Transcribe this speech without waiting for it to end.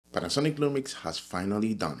Panasonic Lumix has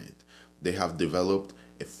finally done it. They have developed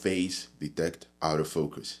a phase detect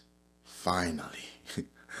autofocus. Finally.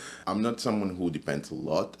 I'm not someone who depends a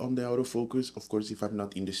lot on the autofocus, of course, if I'm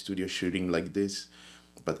not in the studio shooting like this.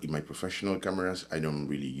 But in my professional cameras, I don't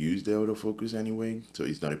really use the autofocus anyway, so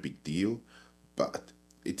it's not a big deal. But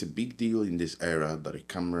it's a big deal in this era that a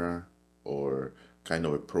camera or kind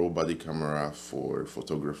of a pro body camera for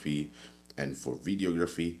photography and for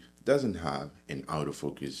videography doesn't have an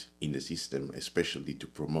autofocus in the system, especially to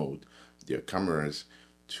promote their cameras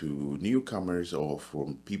to newcomers or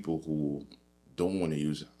from people who don't want to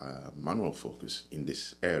use manual focus in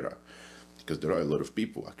this era, because there are a lot of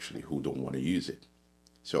people actually who don't want to use it.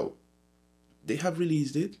 So they have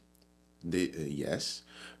released it, yes,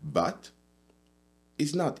 but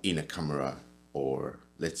it's not in a camera, or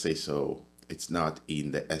let's say so, it's not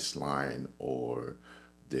in the S line or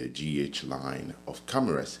the GH line of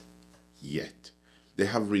cameras yet. They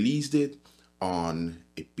have released it on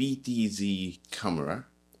a PTZ camera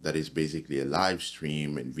that is basically a live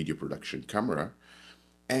stream and video production camera,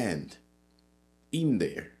 and in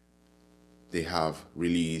there they have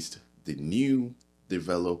released the new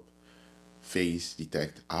developed phase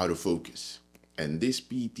detect autofocus. And this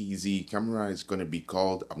PTZ camera is going to be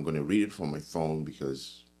called, I'm going to read it from my phone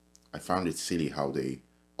because I found it silly how they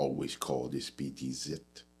always call this PTZ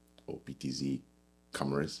or PTZ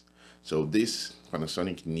cameras. So this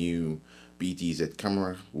Panasonic new PTZ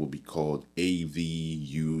camera will be called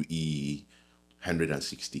AVUE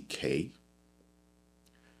 160K.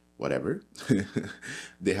 Whatever.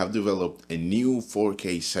 They have developed a new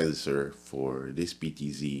 4K sensor for this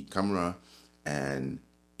PTZ camera, and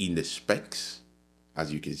in the specs,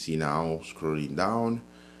 as you can see now, scrolling down,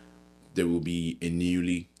 there will be a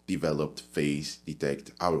newly developed phase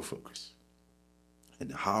detect autofocus.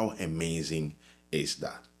 And how amazing is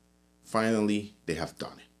that? Finally, they have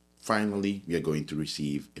done it. Finally, we are going to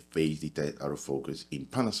receive a phase detect autofocus in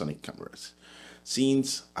Panasonic cameras.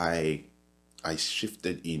 Since I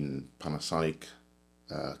shifted in Panasonic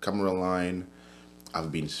camera line,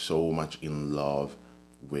 I've been so much in love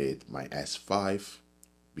with my S5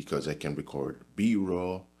 because I can record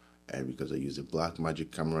B-roll, and because I use a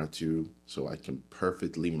Blackmagic camera too, so I can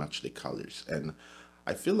perfectly match the colors. And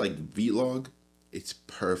I feel like Vlog, it's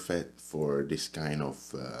perfect for this kind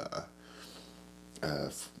of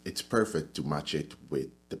it's perfect to match it with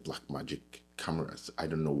the Blackmagic cameras. I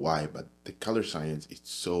don't know why, but the color science is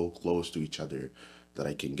so close to each other that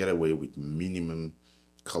I can get away with minimum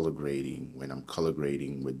color grading when I'm color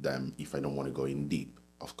grading with them if I don't want to go in deep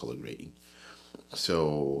of color grading.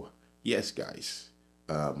 So yes, guys,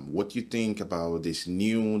 what do you think about this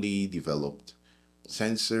newly developed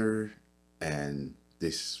sensor and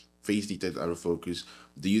this phase detect autofocus?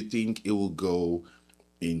 Do you think it will go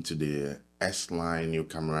into the S line new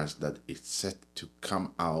cameras that it's set to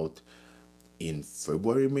come out in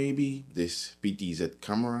February? Maybe this PTZ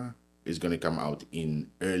camera is going to come out in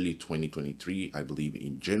early 2023, I believe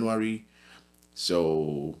in January.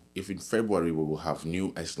 So if in February we will have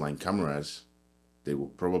new S-line cameras, there will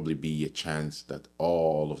probably be a chance that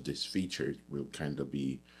all of these features will kind of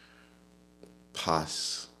be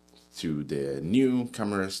passed to the new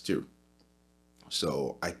cameras too.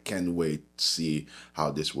 So I can't wait to see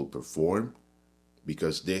how this will perform,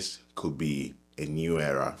 because this could be a new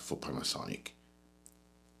era for Panasonic,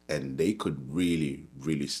 and they could really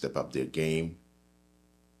step up their game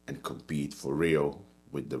and compete for real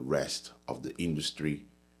with the rest of the industry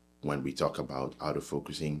when we talk about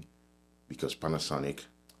autofocusing. Because Panasonic,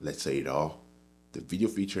 let's say it all, the video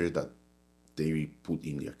features that they put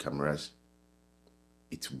in their cameras,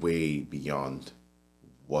 it's way beyond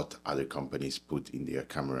what other companies put in their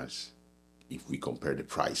cameras if we compare the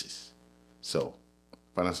prices. So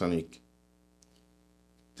Panasonic,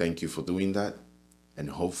 thank you for doing that, and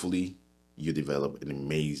hopefully you develop an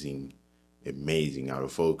amazing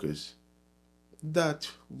autofocus that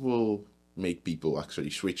will make people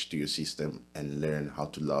actually switch to your system and learn how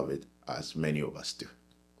to love it, as many of us do.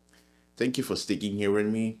 Thank you for sticking here with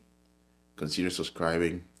me. Consider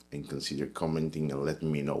subscribing and consider commenting and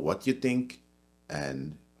letting me know what you think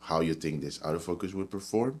and how you think this autofocus will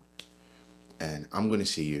perform. And I'm going to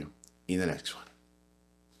see you in the next one.